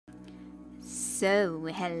So,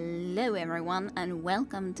 hello everyone and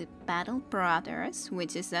welcome to Battle Brothers,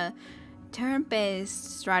 which is a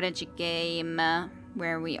turn-based strategy game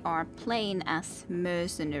where we are playing as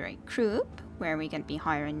mercenary group, where we can be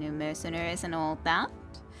hiring new mercenaries and all that.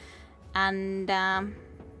 And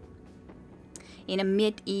in a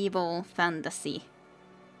medieval fantasy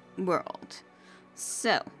world.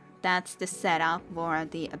 So, that's the setup for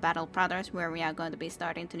the Battle Brothers, where we are going to be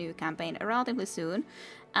starting the new campaign relatively soon.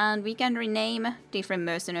 And we can rename different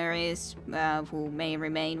mercenaries who may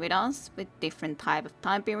remain with us with different type of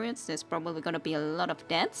time periods. There's probably going to be a lot of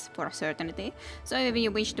deaths for certainty. So if you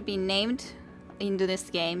wish to be named into this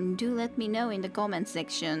game, do let me know in the comment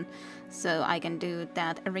section so I can do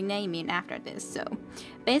that renaming after this. So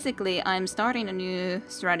basically I'm starting a new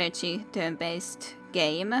strategy turn-based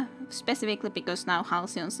game, specifically because now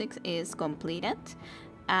Halcyon 6 is completed.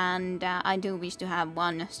 And I do wish to have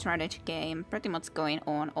one strategy game pretty much going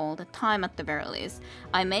on all the time at the very least.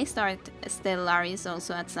 I may start Stellaris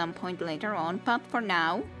also at some point later on, but for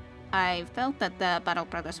now I felt that the Battle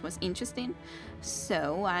Brothers was interesting,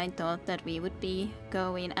 so I thought that we would be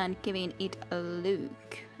going and giving it a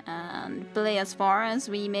look and play as far as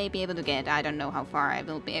we may be able to get. I don't know how far I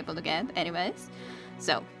will be able to get anyways.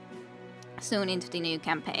 So, soon into the new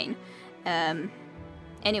campaign.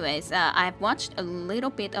 Anyways, I've watched a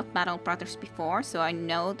little bit of Battle Brothers before, so I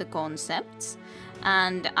know the concepts.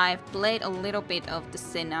 And I've played a little bit of the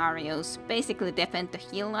scenarios. Basically, Defend the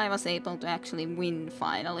Hill, I was able to actually win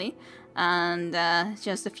finally. And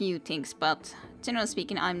just a few things, but generally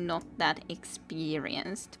speaking, I'm not that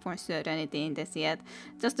experienced for certainty in this yet.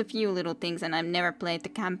 Just a few little things, and I've never played the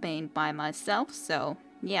campaign by myself, so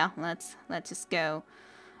yeah, let's just go.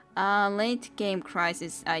 Late game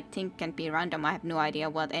crisis, I think, can be random. I have no idea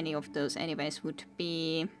what any of those anyways would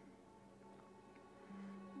be.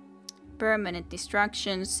 Permanent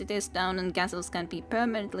destruction. Cities, towns and castles can be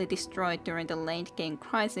permanently destroyed during the late game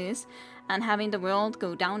crisis, and having the world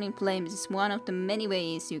go down in flames is one of the many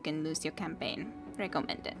ways you can lose your campaign.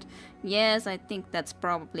 Recommended. Yes, I think that's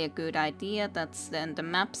probably a good idea. That's then the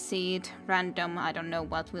map seed. Random, I don't know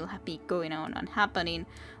what will be going on and happening.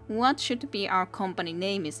 What should be our company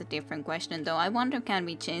name is a different question though. I wonder, can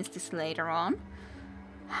we change this later on?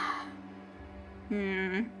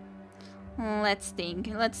 Let's think.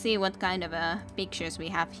 Let's see what kind of pictures we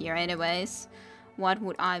have here anyways. What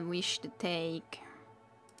would I wish to take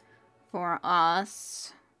for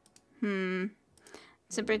us?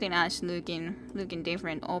 It's a pretty nice looking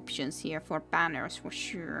different options here for banners for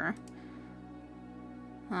sure.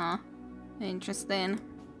 Huh, interesting.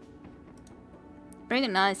 Pretty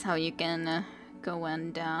nice how you can go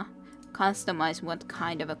and customize what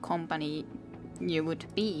kind of a company you would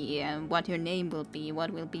be, and what your name will be,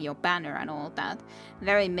 what will be your banner and all that.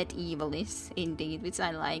 Very medievalist indeed, which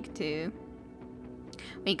I like too.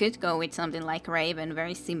 We could go with something like Raven,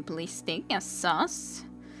 very simplistic as sus.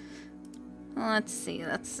 Let's see.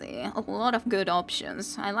 A lot of good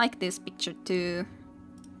options. I like this picture too.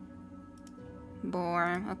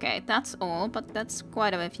 Boar. Okay, that's all, but that's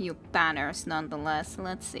quite a few banners nonetheless.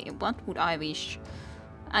 Let's see, what would I wish?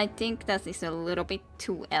 I think that is a little bit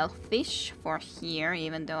too elfish for here,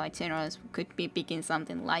 even though I generally could be picking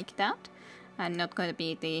something like that. I'm not going to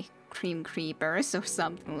be the Cream Creepers or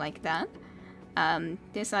something like that.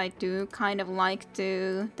 This I do kind of like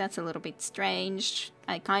too. That's a little bit strange.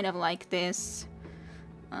 I kind of like this.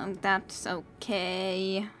 That's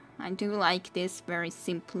okay. I do like this very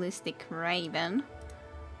simplistic Raven.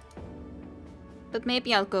 But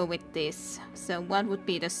maybe I'll go with this. So what would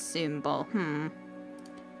be the symbol?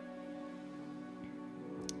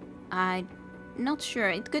 I'm not sure.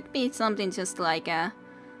 It could be something just like a...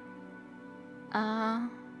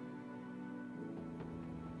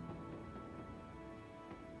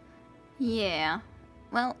 yeah.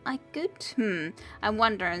 Well, I could... I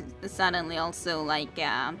wonder suddenly also like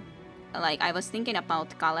I was thinking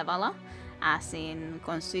about Kalevala, as in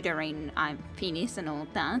considering I'm Finnish and all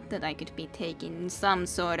that, that I could be taking some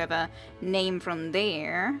sort of a name from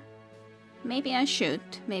there. Maybe I should.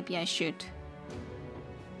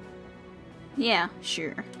 Yeah,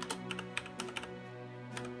 sure.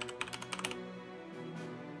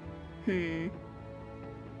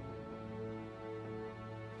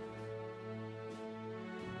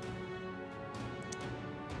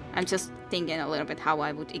 I'm just thinking a little bit how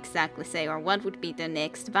I would exactly say, or what would be the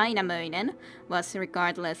next. Väinämöinen was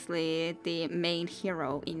regardlessly the main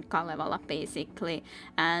hero in Kalevala, basically.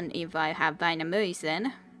 And if I have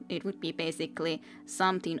Väinämöisen, it would be basically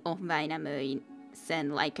something of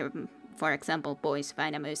Väinämöisen, like, for example, boys,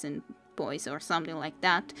 Väinämöisen boys, or something like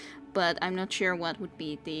that. But I'm not sure what would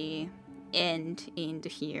be the end into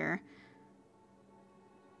here.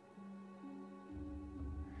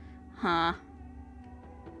 Huh.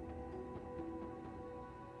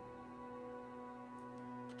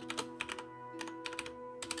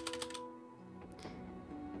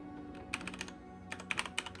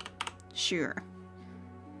 Sure.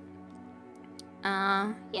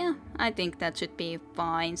 Yeah, I think that should be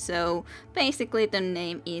fine. So basically the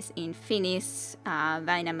name is in Finnish,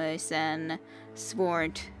 Väinämöisen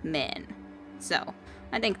Swordmen. So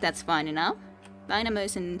I think that's fine enough.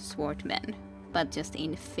 Väinämöisen Swordmen, but just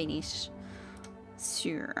in Finnish.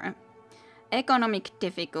 Sure. Economic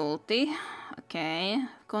difficulty. Okay.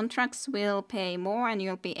 Contracts will pay more and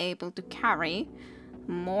you'll be able to carry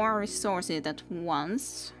more resources at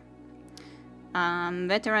once.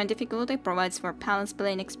 Veteran difficulty provides for balanced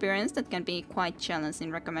playing experience that can be quite challenging.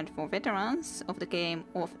 Recommend for veterans of the game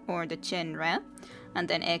or the genre. And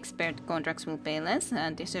then expert contracts will pay less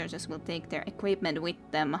and researchers will take their equipment with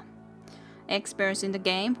them. Experts in the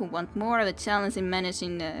game who want more of a challenge in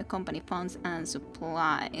managing company funds and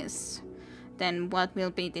supplies. Then what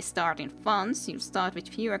will be the starting funds? You'll start with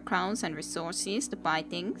fewer crowns and resources to buy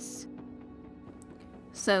things.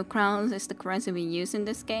 So crowns is the currency we use in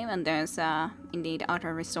this game, and there's indeed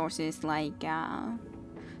other resources like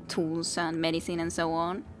tools and medicine and so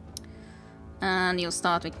on. And you'll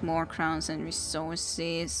start with more crowns and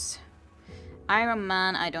resources. Iron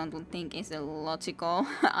Man I don't think is a logical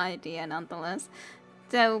idea nonetheless.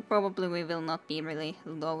 So probably we will not be really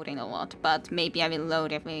loading a lot, but maybe I will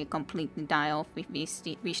load if we completely die off if we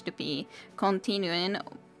wish to be continuing.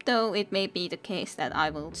 Though it may be the case that I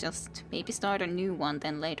will just maybe start a new one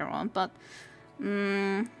then later on, but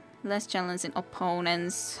less challenging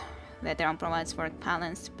opponents. Veteran provides for a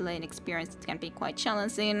balanced playing experience. It can be quite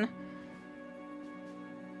challenging.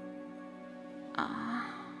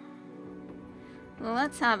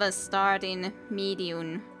 Let's have a starting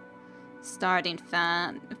medium, starting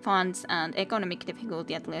funds and economic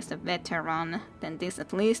difficulty at least a veteran. Then this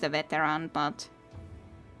at least a veteran, but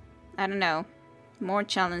I don't know. More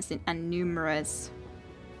challenging and numerous.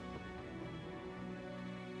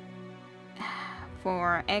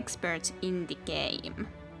 For experts in the game.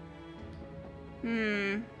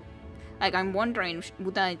 Like I'm wondering,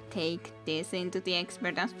 would I take this into the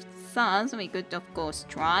expert as such? We could of course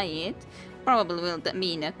try it. Probably will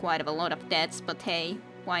mean quite a lot of deaths, but hey,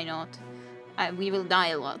 why not? We will die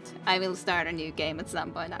a lot. I will start a new game at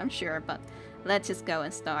some point, I'm sure, but let's just go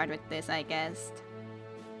and start with this, I guess.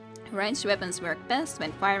 Ranged weapons work best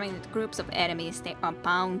when firing at groups of enemies. They are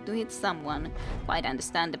bound to hit someone, quite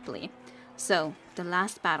understandably. So, the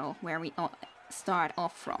last battle where we start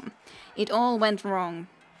off from. It all went wrong.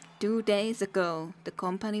 2 days ago, the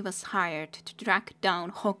company was hired to track down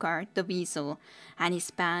Hogarth the Weasel and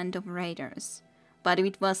his band of raiders. But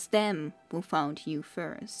it was them who found you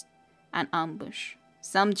first. An ambush.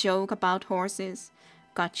 Some joke about horses,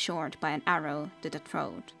 cut short by an arrow to the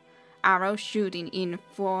throat. Arrows shooting in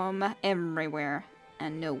from everywhere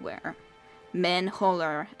and nowhere. Men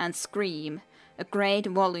holler and scream, a great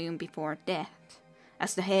volume before death.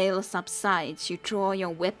 As the hail subsides, you draw your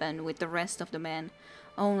weapon with the rest of the men,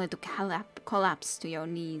 only to collapse to your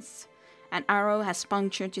knees. An arrow has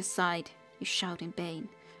punctured your side, you shout in pain.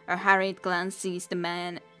 A hurried glance sees the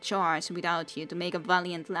man charge without you to make a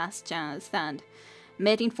valiant last chance stand.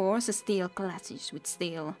 Meeting force, a steel clashes with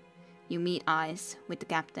steel. You meet eyes with the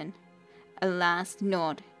captain. A last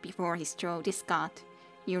nod before his throat is cut.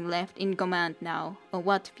 You're left in command now, of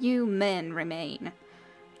what few men remain.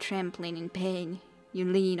 Trembling in pain, you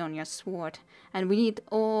lean on your sword, and with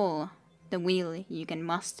all the will you can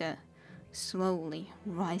muster, slowly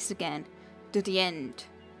rise again to the end.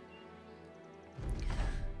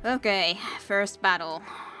 Okay, first battle.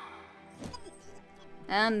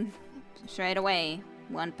 And straight away,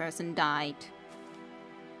 one person died.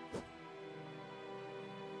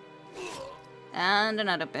 And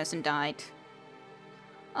another person died.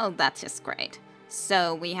 Oh, that's just great.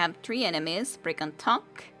 So we have 3 enemies, Brigand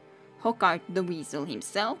Tuck, Hogarth the Weasel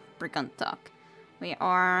himself, Brigand Tuck. We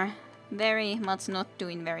are very much not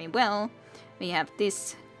doing very well. We have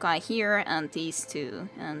this guy here and these 2,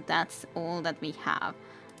 and that's all that we have.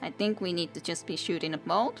 I think we need to just be shooting a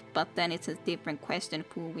bolt, but then it's a different question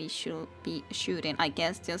who we should be shooting. I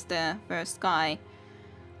guess just the first guy.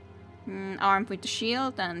 Armed with the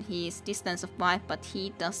shield, and he's distance of 5, but he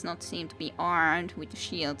does not seem to be armed with the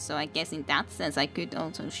shield, so I guess in that sense I could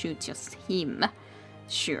also shoot just him.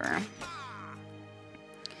 Sure.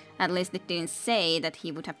 At least it didn't say that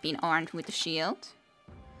he would have been armed with the shield.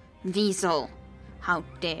 Weasel, how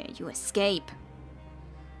dare you escape?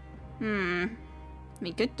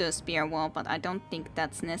 We could do a spear wall, but I don't think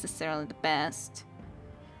that's necessarily the best.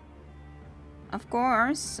 Of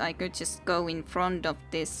course, I could just go in front of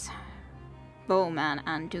this crossbowman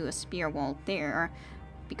and do a spear wall there.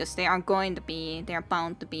 Because they are bound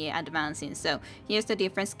to be advancing. So here's the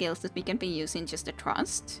different skills that we can be using just a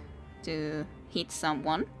thrust to hit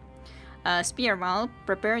someone. Spear wall,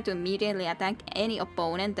 prepare to immediately attack any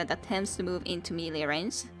opponent that attempts to move into melee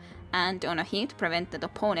range. And on a hit, prevent the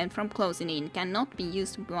opponent from closing in. Cannot be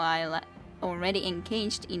used while already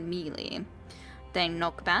engaged in melee. Then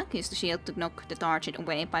knockback, use the shield to knock the target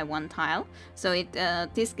away by 1 tile. So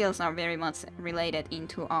these skills are very much related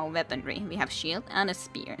into our weaponry. We have shield and a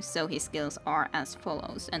spear, so his skills are as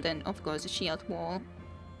follows. And then of course a shield wall,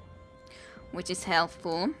 which is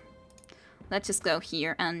helpful. Let's just go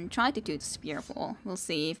here and try to do the spear wall. We'll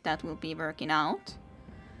see if that will be working out.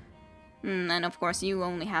 And of course you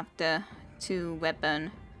only have the 2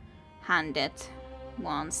 weapon-handed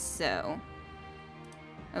ones, so...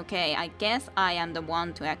 Okay, I guess I am the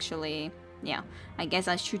one to actually... Yeah, I guess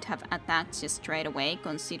I should have attacked just straight away,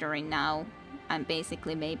 considering now I'm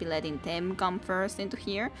basically maybe letting them come first into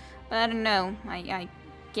here. But I don't know, I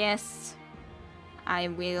guess I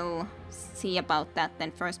will see about that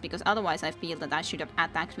then first, because otherwise I feel that I should have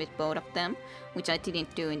attacked with both of them, which I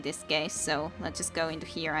didn't do in this case. So let's just go into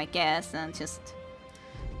here, I guess, and just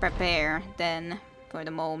prepare then for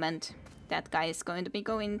the moment. That guy is going to be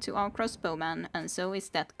going to our crossbowman, and so is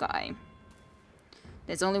that guy.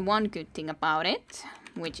 There's only one good thing about it,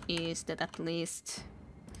 which is that at least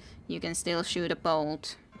you can still shoot a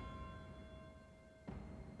bolt.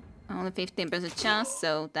 Only 15% chance,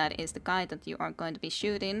 so that is the guy that you are going to be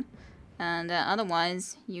shooting. And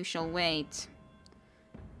otherwise, you shall wait.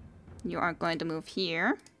 You are going to move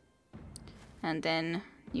here. And then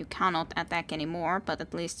you cannot attack anymore, but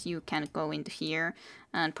at least you can go into here.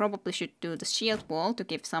 And probably should do the shield wall to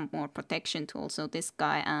give some more protection to also this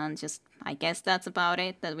guy. And just, I guess that's about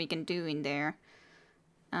it that we can do in there.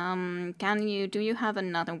 Do you have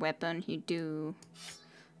another weapon? You do.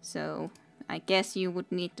 So I guess you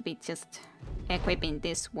would need to be just equipping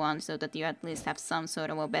this one so that you at least have some sort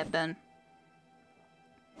of a weapon.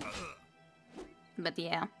 But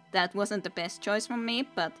yeah, that wasn't the best choice from me,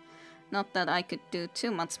 but not that I could do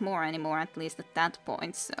too much more anymore, at least at that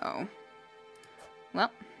point, so...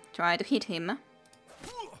 Well, try to hit him.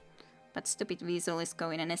 But stupid weasel is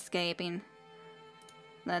going and escaping.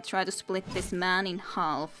 Let's try to split this man in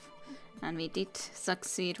half. And we did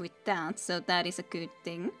succeed with that, so that is a good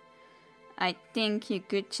thing. I think you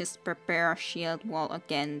could just prepare a shield wall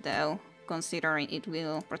again though, considering it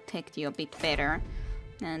will protect you a bit better.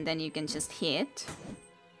 And then you can just hit.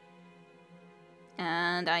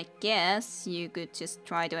 And I guess you could just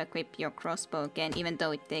try to equip your crossbow again, even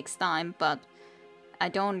though it takes time, but I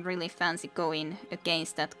don't really fancy going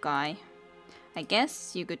against that guy. I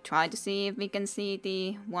guess you could try to see if we can see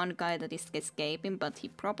the one guy that is escaping, but he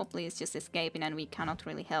probably is just escaping and we cannot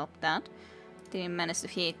really help that. Didn't manage to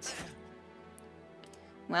hit.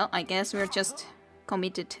 Well, I guess we're just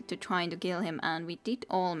committed to trying to kill him, and we did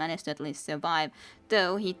all manage to at least survive,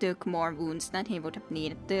 though he took more wounds than he would have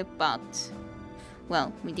needed to, but...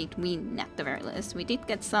 Well, we did win at the very least. We did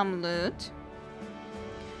get some loot.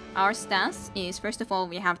 Our stats is, first of all,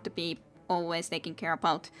 we have to be always taking care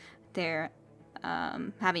about their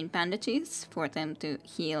having bandages for them to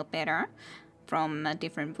heal better from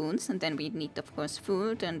different wounds. And then we need, of course,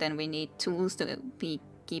 food, and then we need tools to be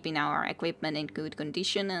keeping our equipment in good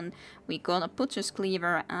condition. And we got a butcher's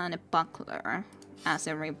cleaver and a buckler as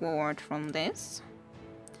a reward from this.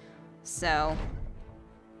 So...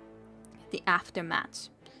 The aftermath.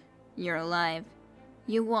 You're alive.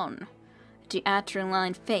 You won. The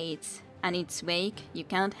adrenaline fades, and in its wake, you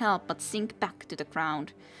can't help but sink back to the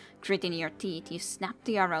ground. Gritting your teeth, you snap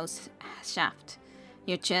the arrow's shaft.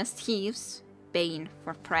 Your chest heaves, pain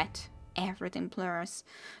for threat. Everything blurs.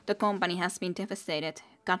 The company has been devastated,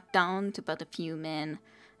 cut down to but a few men.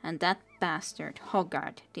 And that bastard,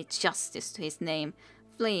 Hoggard, did justice to his name,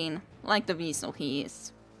 fleeing like the weasel he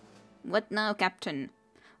is. What now, Captain?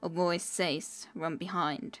 A voice says from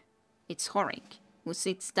behind. It's Horik, who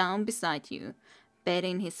sits down beside you,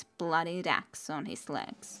 bedding his bloodied axe on his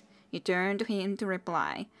legs. You turn to him to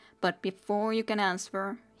reply, but before you can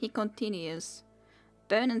answer, he continues.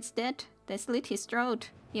 Burnham's dead. They slit his throat.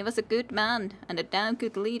 He was a good man and a damn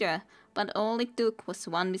good leader, but all it took was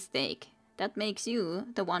one mistake. That makes you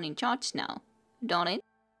the one in charge now, don't it?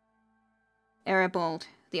 Erebold,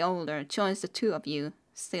 the older, joins the two of you,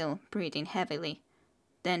 still breathing heavily.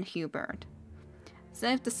 Then Hubert.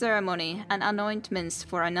 Save the ceremony and anointments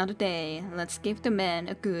for another day. Let's give the men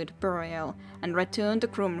a good burial and return to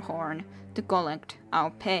Krumhorn to collect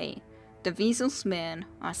our pay. The Weasel's men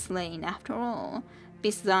are slain after all.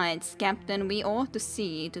 Besides, Captain, we ought to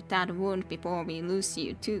see to that wound before we lose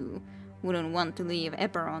you too. wouldn't want to leave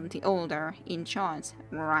Eberron the Older in charge,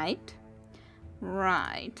 right?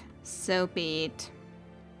 Right, so be it.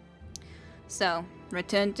 So,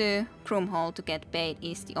 return to Kroomhall to get bait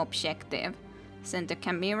is the objective. Center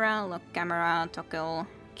camera, lock camera, toggle,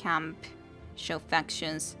 camp, show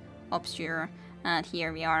factions, obscure, and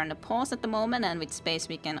here we are on a pause at the moment, and with space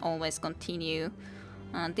we can always continue.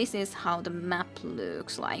 And this is how the map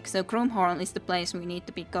looks like. So Kroomhall is the place we need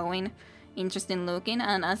to be going. Interesting looking,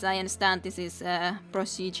 and as I understand this is a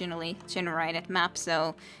procedurally generated map,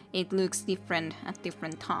 so it looks different at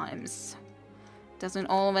different times. Doesn't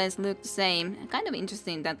always look the same. Kind of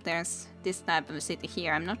interesting that there's this type of city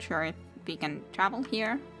here. I'm not sure if we can travel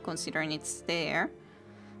here, considering it's there.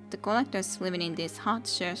 The collectors living in these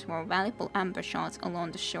huts search for valuable amber shards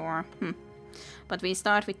along the shore. But we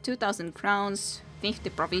start with 2,000 crowns, 50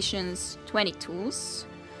 provisions, 20 tools,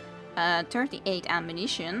 38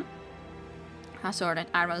 ammunition, assorted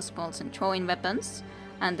arrows, bolts and throwing weapons,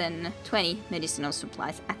 and then 20 medicinal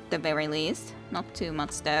supplies at the very least. Not too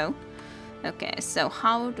much though. Okay, so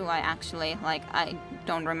how do I actually, like, I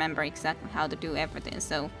don't remember exactly how to do everything,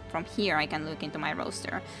 so from here I can look into my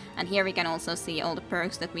roster. And here we can also see all the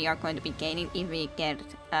perks that we are going to be gaining if we get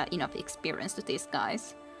enough experience to these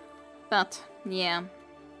guys. But, yeah.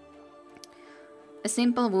 A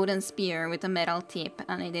simple wooden spear with a metal tip,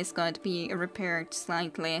 and it is going to be repaired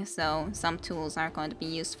slightly, so some tools are going to be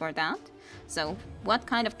used for that. So, what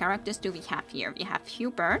kind of characters do we have here? We have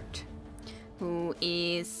Hubert, who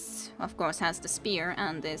is, of course, has the spear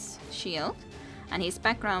and this shield, and his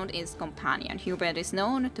background is companion. Hubert is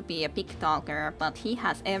known to be a big talker, but he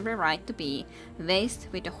has every right to be. Faced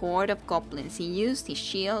with a horde of goblins, he used his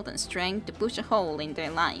shield and strength to push a hole in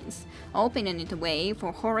their lines, opening the way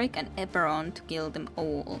for Horik and Eberron to kill them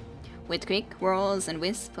all. With quick whirls and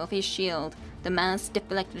wisp of his shield, the man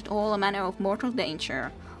deflected all manner of mortal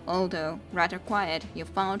danger. Although rather quiet, you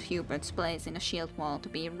found Hubert's place in a shield wall to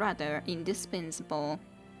be rather indispensable.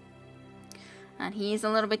 And he is a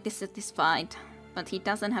little bit dissatisfied, but he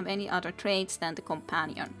doesn't have any other traits than the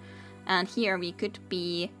companion. And here we could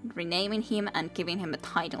be renaming him and giving him a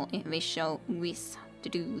title if we wish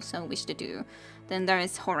to do. Then there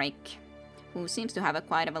is Horik, who seems to have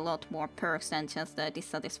quite a lot more perks than just the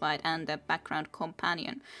dissatisfied and the background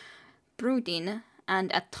companion. Brooding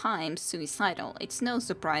and at times suicidal, it's no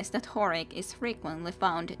surprise that Horik is frequently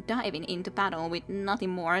found diving into battle with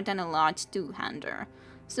nothing more than a large two-hander.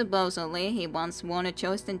 Supposedly he once won a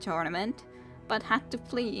chosen tournament, but had to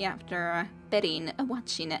flee after betting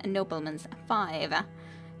watching a nobleman's 5.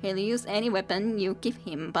 He'll use any weapon you give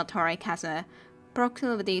him, but Horik has a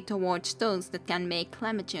proclivity towards those that can make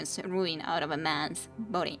calamitous ruin out of a man's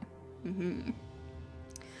body.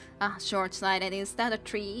 Short-sighted, is that a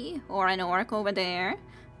tree or an orc over there?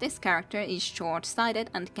 This character is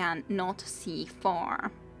short-sighted and can not see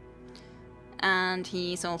far. And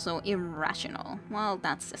he is also irrational. Well,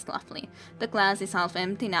 that's just lovely. The glass is half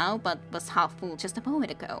empty now, but was half full just a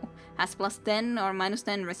moment ago. Has +10 or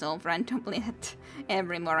 -10 resolve randomly at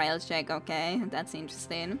every morale check, okay? That's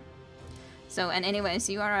interesting. So, and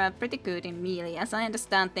anyways, you are pretty good in melee. As I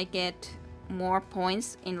understand, they get more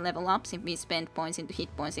points in level ups if we spend points into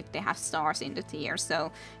hit points if they have stars in the tier,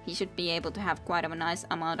 so he should be able to have quite a nice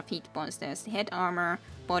amount of hit points. There's head armor,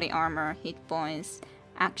 body armor, hit points,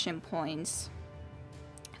 action points,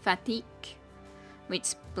 fatigue,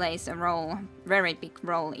 which plays a role, very big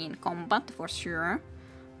role in combat for sure.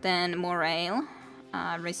 Then morale,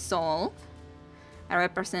 resolve,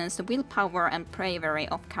 represents the willpower and bravery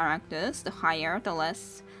of characters. The higher, the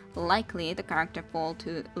less likely the character fall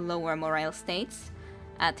to lower morale states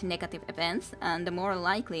at negative events, and the more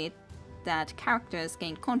likely that characters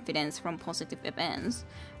gain confidence from positive events.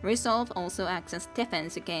 Resolve also acts as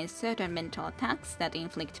defense against certain mental attacks that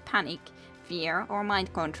inflict panic, fear, or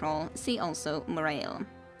mind control. See also morale.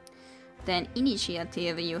 Then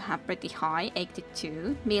initiative you have pretty high,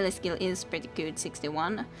 82. Melee skill is pretty good,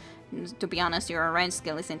 61. To be honest, your range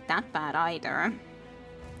skill isn't that bad either.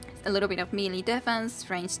 A little bit of melee defense,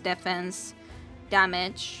 range defense,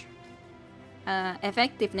 damage,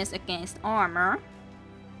 effectiveness against armor.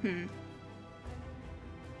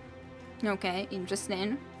 Okay,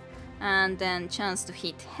 interesting. And then chance to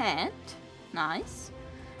hit head, nice.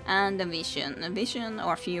 And the vision. Vision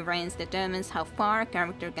or view range determines how far a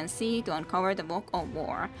character can see to uncover the fog of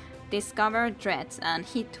war. Discover threats and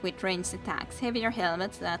hit with ranged attacks. Heavier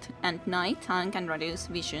helmets and night time can reduce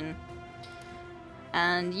vision.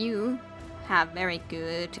 And you have very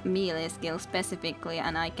good melee skill specifically,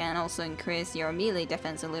 and I can also increase your melee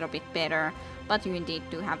defense a little bit better, but you indeed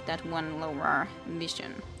do have that one lower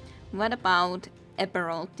vision. What about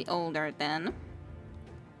Eberron the Older then?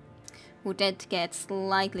 who did get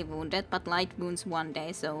slightly wounded, but light wounds 1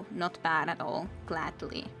 day, so not bad at all.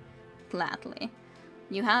 Gladly. Gladly.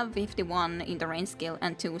 You have 51 in the range skill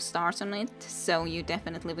and 2 stars on it, so you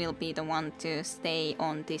definitely will be the one to stay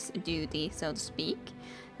on this duty, so to speak.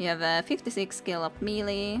 You have a 56 skill of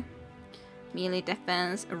melee. Melee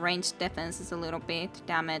defense, ranged defense is a little bit,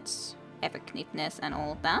 damage, effectiveness and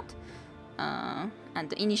all that. And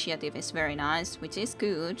the initiative is very nice, which is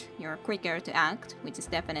good. You're quicker to act, which is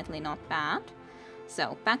definitely not bad.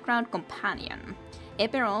 So, background companion.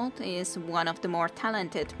 Eberald is one of the more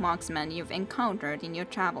talented marksmen you've encountered in your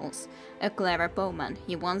travels. A clever bowman,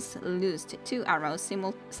 he once loosed 2 arrows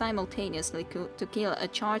simultaneously to kill a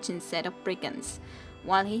charging set of brigands.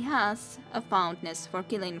 While he has a fondness for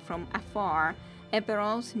killing from afar,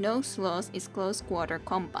 Eberald's no slouch is close-quarter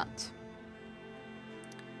combat.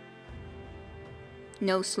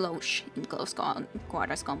 No slouch in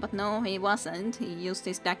close-quarters combat. No, he wasn't. He used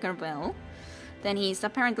his dagger well. Then he is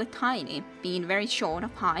apparently tiny. Being very short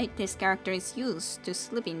of height, this character is used to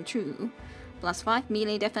slipping through. +5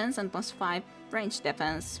 melee defense and +5 range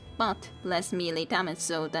defense, but less melee damage,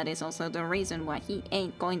 so that is also the reason why he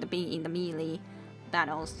ain't going to be in the melee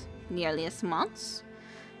battles nearly as much.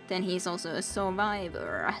 Then he's also a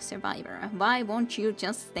survivor. Why won't you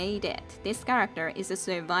just stay dead? This character is a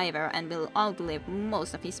survivor and will outlive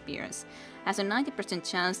most of his peers. Has a 90%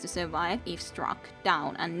 chance to survive if struck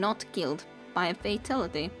down and not killed by a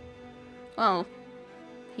fatality. Well,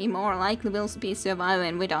 he more likely will be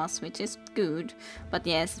surviving with us, which is good. But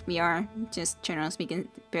yes, we are just generally speaking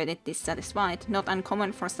pretty dissatisfied. Not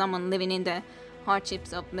uncommon for someone living in the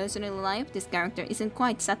hardships of mercenary life. This character isn't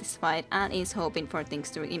quite satisfied and is hoping for things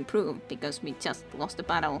to improve, because we just lost the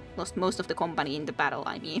battle. Lost most of the company in the battle,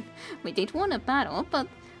 I mean. We did win a battle, but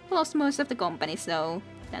lost most of the company, so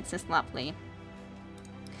that's just lovely.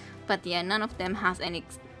 But yeah, none of them has any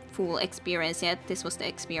full experience yet. This was the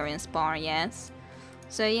experience bar, yes.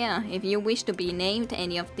 So yeah, if you wish to be named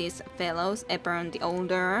any of these fellows, Eberron the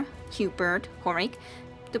Older, Hubert, Horik,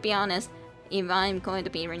 to be honest, if I'm going to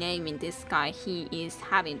be renaming this guy, he is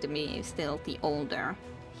having to be still the Older.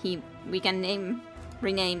 We can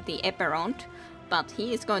rename the Eberron, but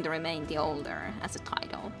he is going to remain the Older as a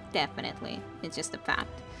title, definitely. It's just a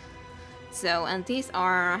fact. So, and these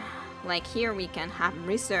are, like here we can have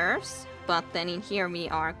reserves, but then in here we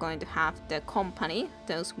are going to have the company,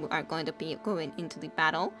 those who are going to be going into the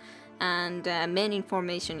battle. And main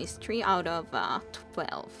information is 3 out of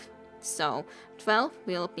 12. So 12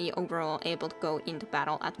 will be overall able to go into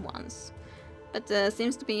battle at once. But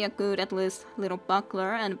seems to be a good, at least little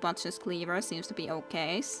buckler, and butcher's cleaver seems to be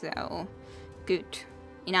okay, so good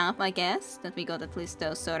enough, I guess, that we got at least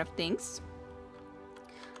those sort of things.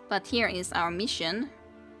 But here is our mission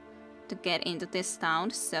to get into this town,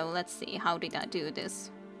 so let's see, how did I do this?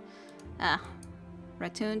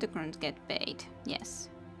 Return to current, get paid, yes.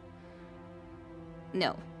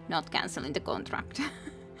 No, not canceling the contract.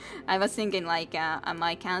 I was thinking like, am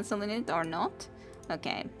I canceling it or not?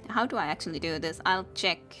 Okay, how do I actually do this? I'll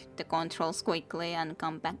check the controls quickly and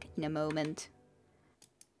come back in a moment.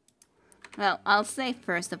 Well, I'll save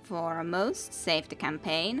first and foremost, save the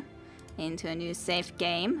campaign into a new save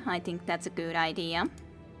game. I think that's a good idea.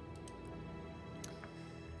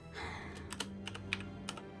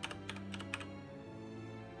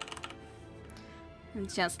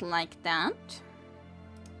 Just like that.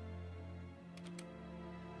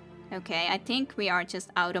 Okay, I think we are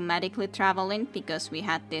just automatically traveling because we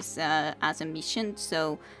had this as a mission,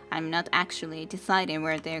 so I'm not actually deciding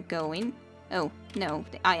where they're going. Oh, no,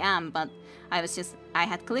 I am, but I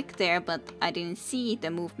had clicked there, but I didn't see the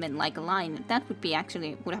movement like a line. That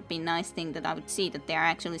would have been a nice thing, that I would see that they're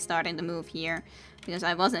actually starting to move here, because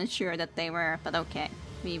I wasn't sure that they were, but okay.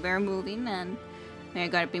 We were moving, and we're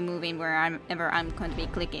gonna be moving wherever I'm going to be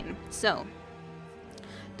clicking. So,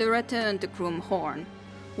 the return to Crumhorn.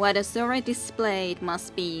 What a story displayed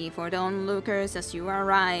must be for the onlookers as you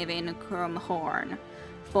arrive in Crumhorn.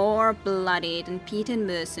 4 bloodied and beaten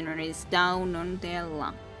mercenaries down on their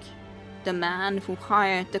luck. The man who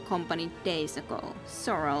hired the company days ago,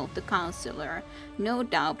 Sorrel the Counselor, no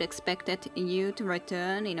doubt expected you to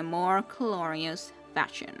return in a more glorious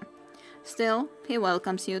fashion. Still, he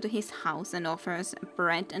welcomes you to his house and offers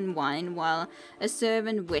bread and wine while a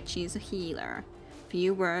servant witches a healer.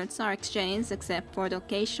 Few words are exchanged except for the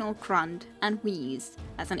occasional grunt and wheeze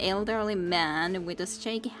as an elderly man with a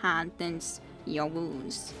shaky hand tends your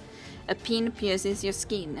wounds. A pin pierces your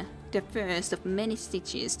skin, the first of many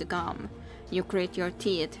stitches to come. You grit your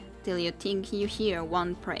teeth till you think you hear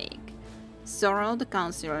one break. Sorrel the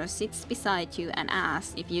Counselor sits beside you and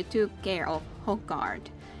asks if you took care of Hoggard.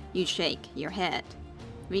 You shake your head.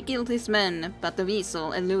 We killed his men, but the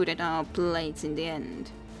weasel eluded our blades in the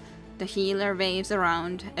end. The healer waves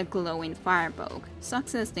around a glowing firebolt,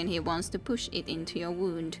 suggesting he wants to push it into your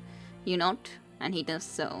wound. You nod, and he does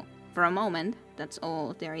so. For a moment, that's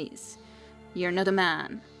all there is. You're not a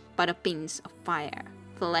man, but a pinch of fire.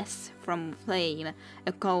 Flesh from flame,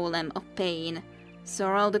 a golem of pain.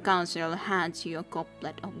 Sorrel the Council hands you a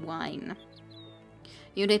goblet of wine.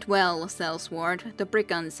 You did well, Sellsword. The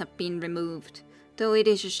brigands have been removed, though it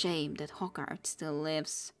is a shame that Hoggart still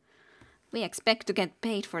lives. We expect to get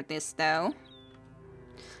paid for this, though.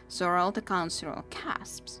 Sorrel the Council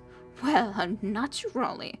gasps. Well,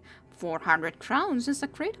 naturally. 400 crowns is a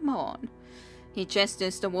great amount. He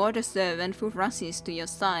gestures toward a servant who rushes to your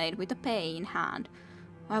side with a pay in hand.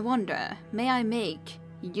 I wonder, may I make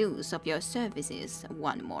use of your services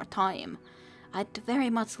one more time? I'd very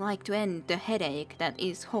much like to end the headache that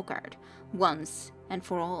is Hoggart, once and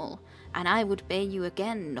for all, and I would pay you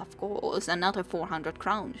again, of course, another 400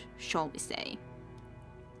 crowns, shall we say.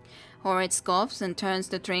 Horrid scoffs and turns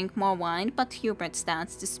to drink more wine, but Hubert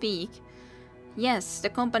stands to speak. Yes, the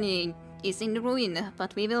company is in ruin,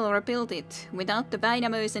 but we will rebuild it. Without the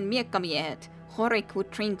Väinämöisen and Miekkamiehet, Horik would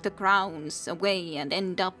drink the crowns away and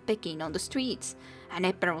end up begging on the streets, and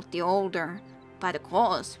Eberald the Older. By the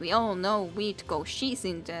cause, we all know we'd go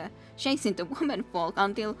chasing the womenfolk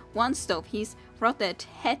until one stove his rotted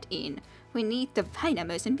head in. We need the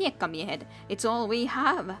Väinämöisen and Miekkamiehet. It's all we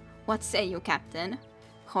have. What say you, Captain?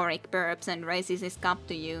 Horik burps and raises his cup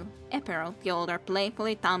to you. Eberald the Older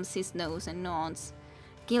playfully thumbs his nose and nods.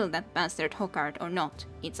 Kill that bastard Hoggart or not,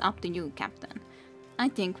 it's up to you, Captain. I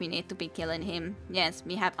think we need to be killing him. Yes,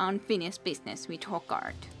 we have unfinished business with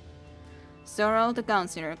Hoggart. Sorrel the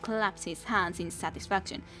Councillor claps his hands in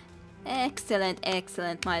satisfaction. Excellent,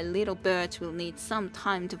 excellent. My little birds will need some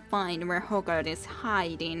time to find where Hoggart is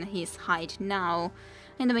hiding his hide now.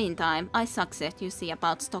 In the meantime, I suggest you see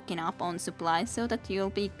about stocking up on supplies so that you'll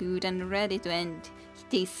be good and ready to end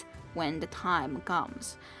this when the time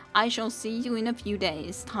comes. I shall see you in a few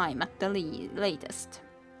days' time at the latest.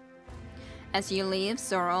 As you leave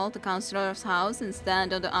Sorrel, the Councillor's house, and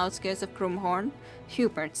stand on the outskirts of Krumhorn,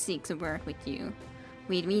 Hubert seeks a word with you.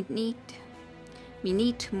 We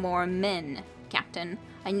need more men, Captain.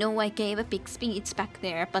 I know I gave a big speech back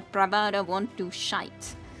there, but bravado won't do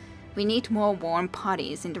shite. We need more warm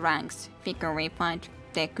bodies in the ranks. Figure we find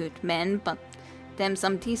they're good men, but them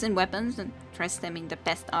some decent weapons and dress them in the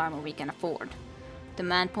best armor we can afford. The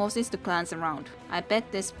man pauses to glance around. I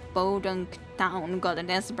bet this Bodunk town got a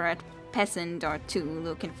desperate peasant or two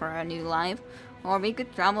looking for a new life. Or we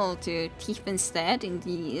could travel to Tiefenstead in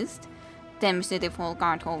the east. Them city folk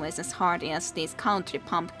aren't always as hardy as these country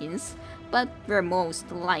pumpkins, but we're most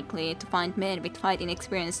likely to find men with fighting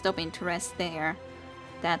experience stopping to rest there.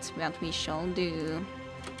 That's what we shall do.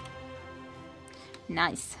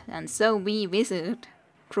 Nice. And so we visit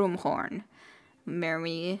Krumhorn, where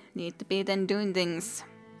we need to be then doing things.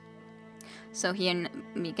 So here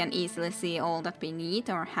we can easily see all that we need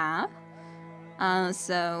or have.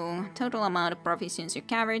 So total amount of provisions you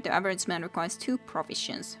carry. The average man requires 2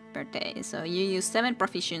 provisions per day. So you use 7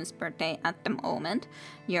 provisions per day at the moment.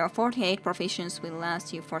 Your 48 provisions will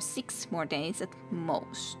last you for 6 more days at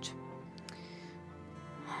most.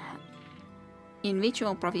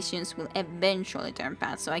 Individual provisions will eventually turn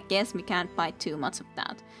bad, so I guess we can't buy too much of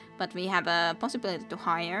that. But we have a possibility to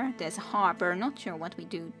hire. There's a harbor, not sure what we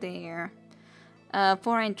do there.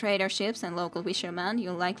 Foreign trader ships and local fishermen,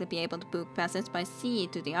 you'll likely be able to book passage by sea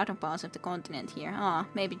to the other parts of the continent here.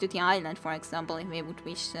 Maybe to the island, for example, if we would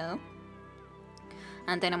wish so.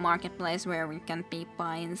 And then a marketplace where we can be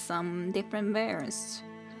buying some different wares.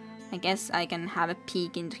 I guess I can have a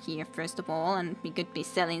peek into here first of all, and we could be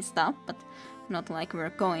selling stuff, but not like we're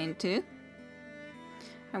going to.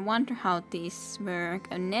 I wonder how these work.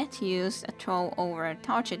 A net used a throw over a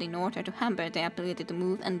target in order to hamper their ability to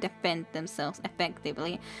move and defend themselves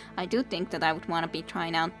effectively. I do think that I would want to be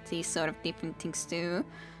trying out these sort of different things too.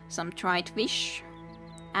 Some dried fish,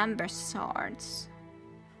 amber shards,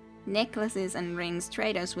 necklaces and rings.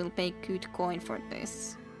 Traders will pay good coin for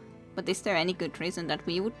this. But is there any good reason that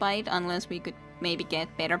we would buy it unless we could maybe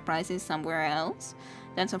get better prices somewhere else?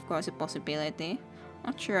 That's of course a possibility.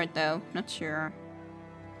 Not sure though, not sure.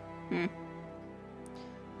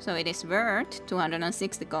 So it is worth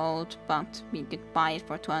 260 gold, but we could buy it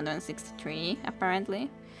for 263 apparently.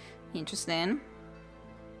 Interesting.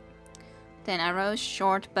 10 arrows,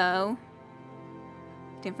 short bow,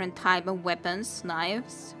 different type of weapons,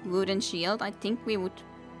 knives, wooden shield. I think we would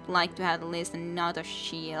like to have at least another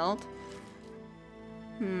shield.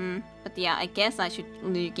 But yeah, I guess I should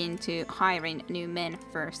look into hiring new men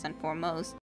first and foremost.